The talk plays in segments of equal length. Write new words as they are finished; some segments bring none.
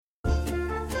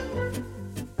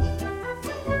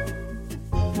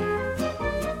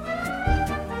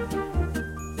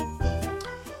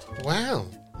Well,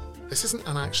 this isn't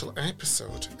an actual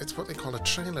episode. It's what they call a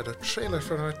trailer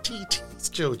for our TTs,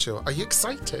 Jojo. Are you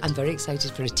excited? I'm very excited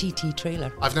for a TT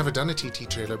trailer. I've never done a TT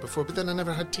trailer before, but then I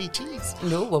never had TTs.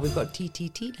 No, well, we've got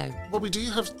TTT now. Well, we do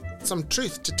have some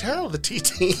truth to tell the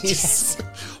TTs. Yes.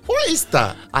 What is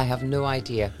that? I have no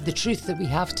idea. The truth that we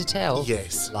have to tell.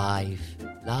 Yes. Live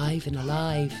and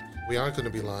alive. We are going to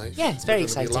be live. Yeah, it's very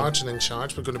exciting. We're going to be large and in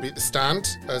charge. We're going to be at the stand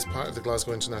as part of the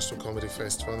Glasgow International Comedy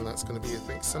Festival, and that's going to be, I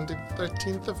think, Sunday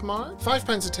 13th of March.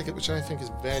 £5 a ticket, which I think is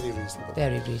very reasonable.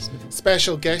 Very reasonable.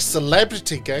 Special guest,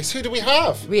 celebrity guest. Who do we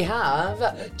have? We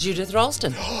have Judith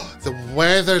Ralston. The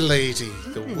weather lady.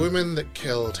 The woman that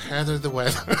killed Heather the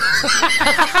Weather.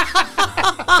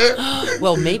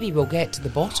 Well, maybe we'll get to the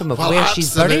bottom of where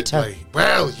she's buried her.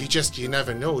 Well, you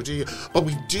never know, do you? But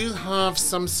we do have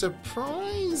some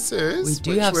surprises.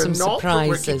 We do have some surprises. But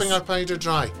we're keeping our powder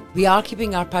dry. We are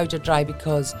keeping our powder dry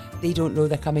because they don't know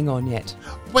they're coming on yet.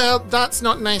 Well, that's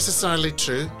not necessarily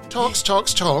true. Talks.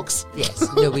 Yes,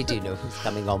 no, we do know who's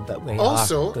coming on, but we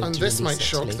also, are going and to this might release it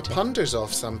shock later. the punders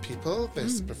off some people,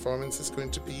 this performance is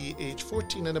going to be age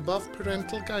 14 and above,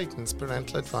 parental guidance,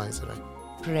 parental advisory.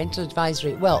 Parental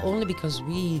advisory. Well, only because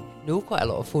we know quite a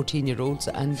lot of 14-year-olds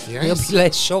and Yes. they'll be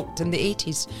less shocked than the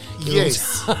 80s.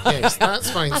 Yes,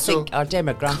 that's fine. I So think our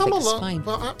demographic come is along. fine.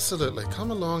 Well, absolutely. Come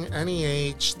along, any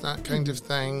age, that kind of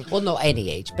thing. Well, not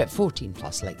any age, but 14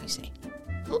 plus, like you say.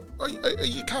 Oh, are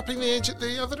you capping the age at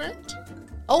the other end?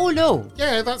 Oh, no.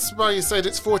 Yeah, that's why you said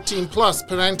it's 14 plus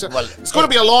parental. Well, it's going to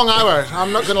be a long hour,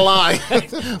 I'm not going to lie.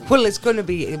 Well, it's going to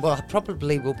be,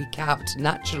 probably will be capped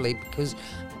naturally because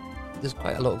there's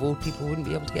quite a lot of old people who wouldn't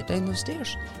be able to get down those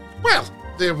stairs. Well,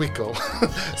 there we go.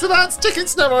 So that's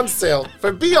tickets now on sale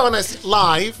for Be Honest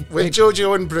Live with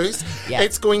Jojo and Bruce. Yeah.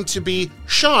 It's going to be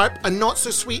sharp and not so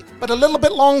sweet, but a little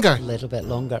bit longer. A little bit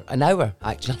longer. An hour,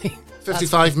 actually.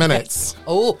 55 minutes.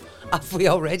 Oh, have we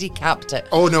already capped it?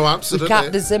 Oh, no, absolutely. We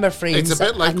capped the Zimmer frames. It's a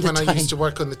bit like and when the I time. used to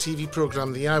work on the TV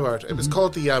programme The Hour. It was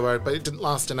called The Hour, but it didn't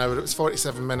last an hour. It was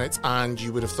 47 minutes, and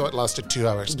you would have thought it lasted 2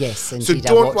 hours. Yes, indeed, So I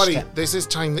don't watched worry. it. This is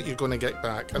time that you're going to get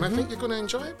back. And I think you're going to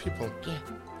enjoy it, people. Yeah.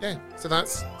 Yeah, so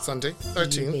that's Sunday,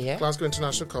 13th, there. Glasgow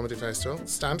International Comedy Festival,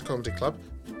 Stand Comedy Club.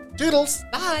 Doodles!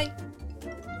 Bye.